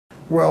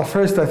Well,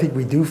 first, I think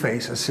we do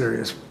face a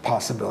serious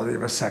possibility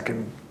of a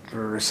second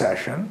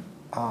recession.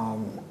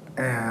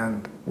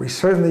 And we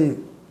certainly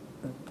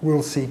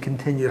will see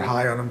continued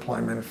high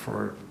unemployment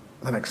for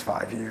the next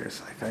 5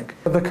 years, I think.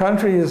 But the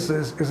country is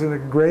in a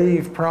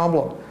grave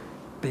problem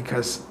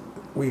because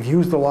we've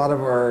used a lot of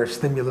our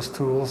stimulus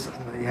tools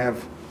and they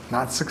have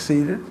not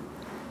succeeded.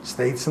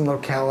 States and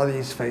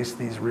localities face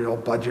these real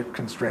budget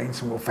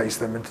constraints and will face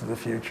them into the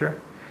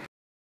future.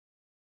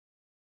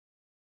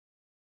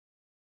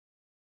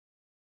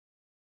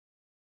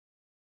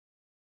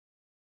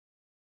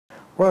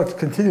 Well, it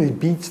continually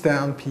beats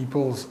down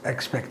people's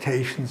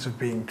expectations of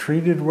being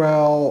treated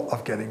well,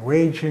 of getting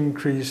wage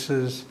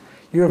increases.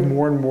 You have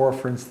more and more,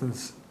 for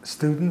instance,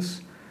 students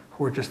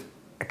who are just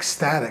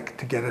ecstatic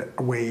to get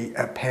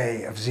a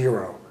pay of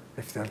zero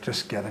if they'll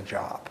just get a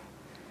job.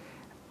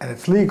 And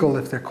it's legal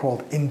if they're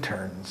called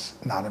interns,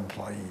 not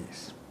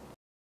employees.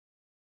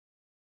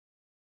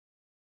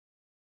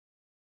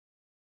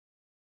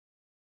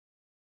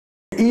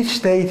 Each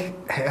state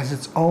has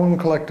its own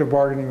collective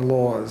bargaining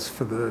laws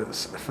for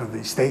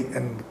the state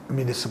and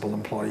municipal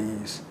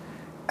employees.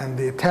 And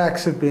the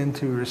attacks have been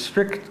to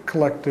restrict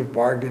collective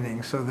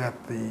bargaining so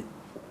that the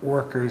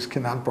workers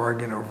cannot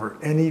bargain over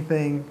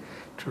anything,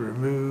 to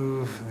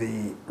remove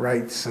the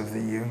rights of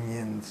the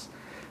unions,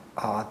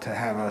 to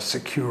have a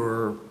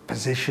secure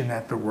position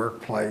at the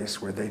workplace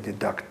where they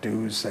deduct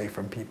dues, say,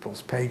 from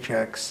people's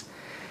paychecks.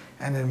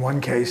 And in one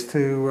case,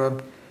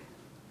 to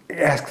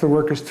ask the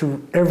workers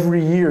to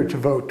every year to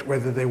vote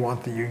whether they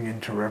want the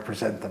union to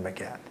represent them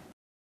again.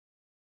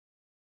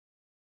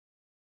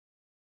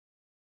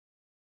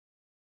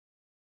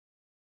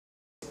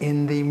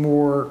 In the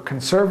more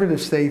conservative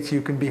states,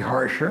 you can be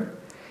harsher.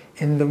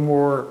 In the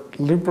more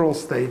liberal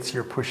states,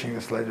 you're pushing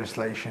this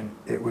legislation,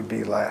 it would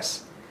be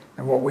less.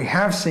 And what we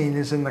have seen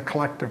is in the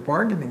collective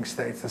bargaining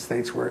states, the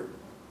states where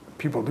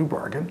people do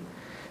bargain,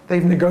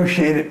 they've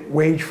negotiated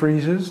wage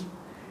freezes,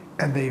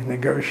 and they've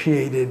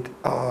negotiated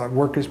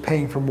workers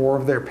paying for more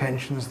of their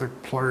pensions, the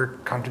employer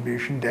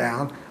contribution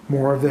down,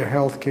 more of their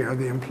health care,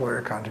 the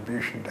employer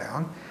contribution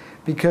down,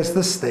 because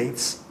the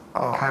states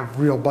have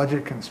real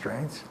budget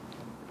constraints,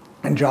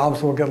 and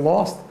jobs will get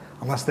lost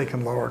unless they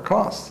can lower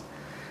costs.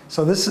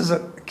 So this is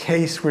a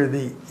case where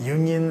the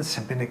unions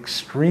have been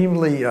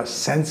extremely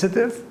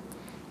sensitive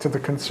to the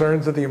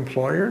concerns of the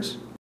employers.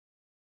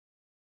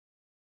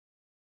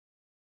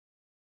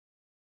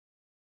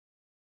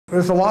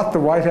 There's a lot the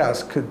White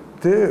House could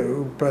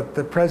do, but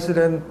the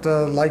president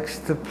likes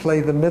to play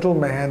the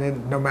middleman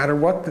in no matter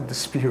what the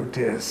dispute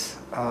is.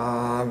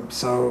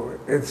 So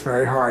it's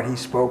very hard. He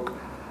spoke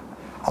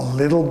a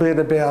little bit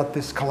about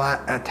this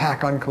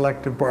attack on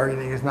collective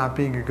bargaining as not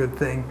being a good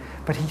thing,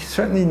 but he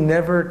certainly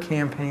never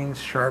campaigns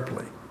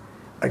sharply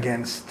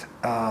against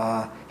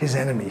his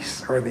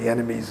enemies or the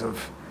enemies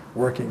of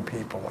working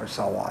people or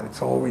so on.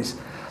 It's always,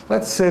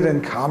 let's sit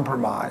and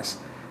compromise.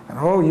 And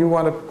oh, you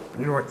want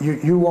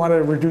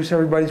to reduce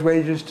everybody's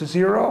wages to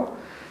zero?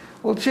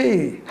 Well,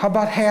 gee, how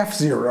about half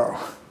zero?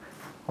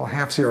 Well,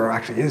 half zero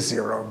actually is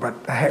zero, but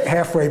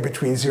halfway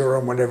between zero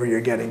and whatever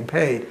you're getting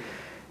paid.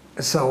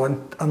 So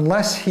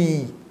unless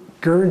he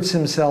girds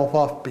himself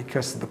up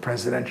because of the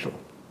presidential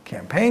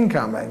campaign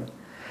coming,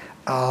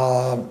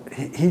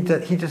 he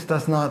just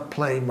does not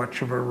play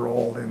much of a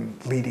role in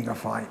leading a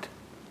fight.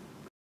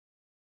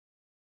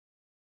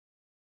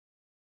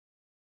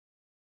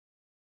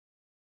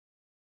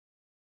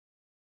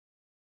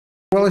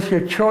 Well, if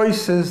your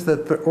choice is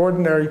that the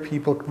ordinary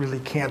people really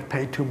can't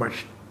pay too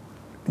much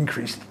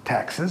increased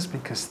taxes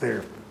because they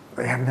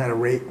haven't had a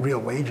real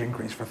wage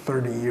increase for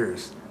 30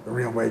 years. The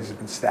real wage has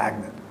been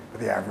stagnant for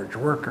the average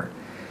worker.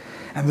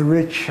 And the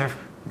rich have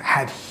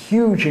had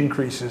huge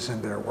increases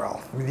in their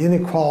wealth. I mean, the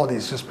inequality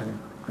has just been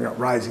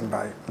rising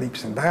by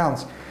leaps and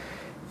bounds.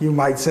 You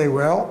might say,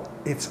 well,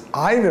 it's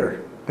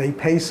either they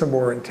pay some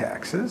more in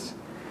taxes,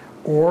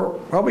 or,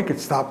 well, we could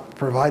stop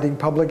providing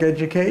public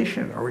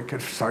education, or we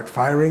could start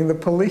firing the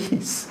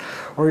police,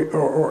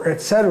 or et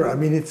cetera. I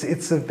mean,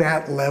 it's at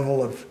that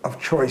level of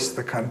choice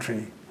the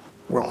country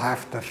will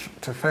have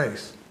to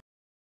face.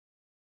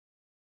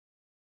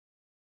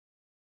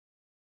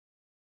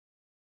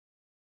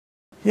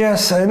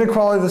 Yes,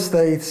 inequality of the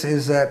states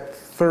is at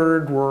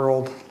third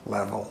world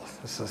level.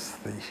 This is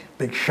the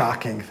big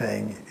shocking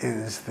thing,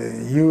 is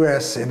the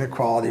US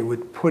inequality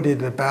would put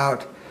it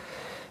about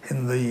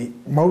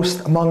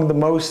among the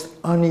most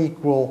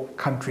unequal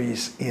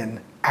countries in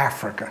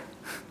Africa.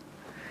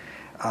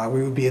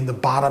 We would be in the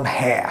bottom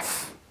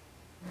half.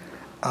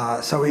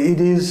 So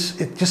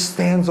it just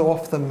stands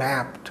off the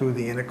map to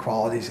the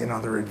inequalities in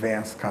other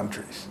advanced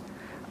countries.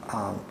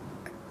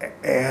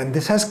 And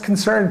this has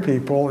concerned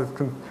people.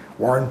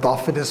 Warren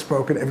Buffett has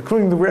spoken,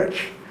 including the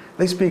rich.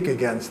 They speak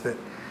against it.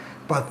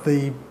 But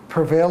the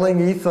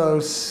prevailing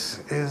ethos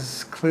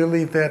is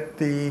clearly that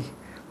the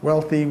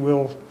wealthy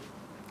will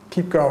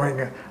keep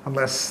going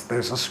unless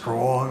there's a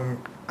strong,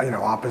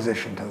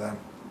 opposition to them.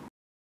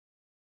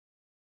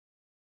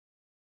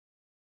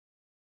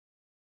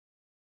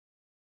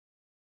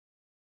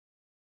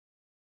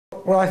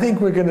 Well, I think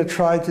we're going to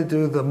try to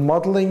do the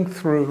muddling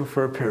through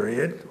for a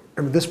period.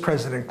 I mean, this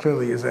president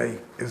clearly is a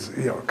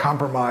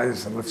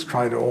compromise, and let's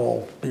try to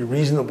all be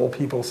reasonable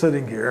people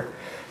sitting here,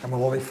 and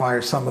we'll only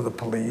fire some of the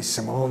police,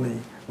 and we'll only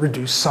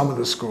reduce some of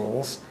the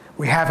schools.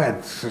 We have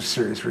had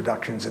serious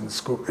reductions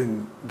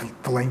in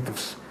the length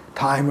of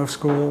time of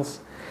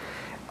schools,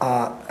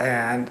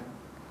 and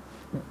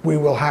we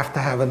will have to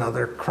have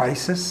another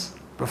crisis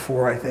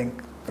before I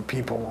think the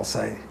people will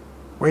say,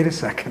 wait a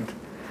second,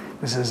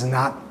 this is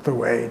not the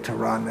way to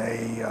run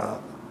a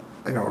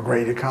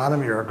great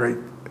economy or a great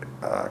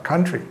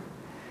country.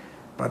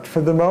 But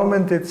for the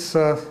moment, it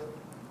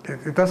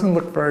doesn't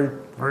look very,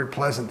 very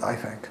pleasant, I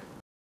think.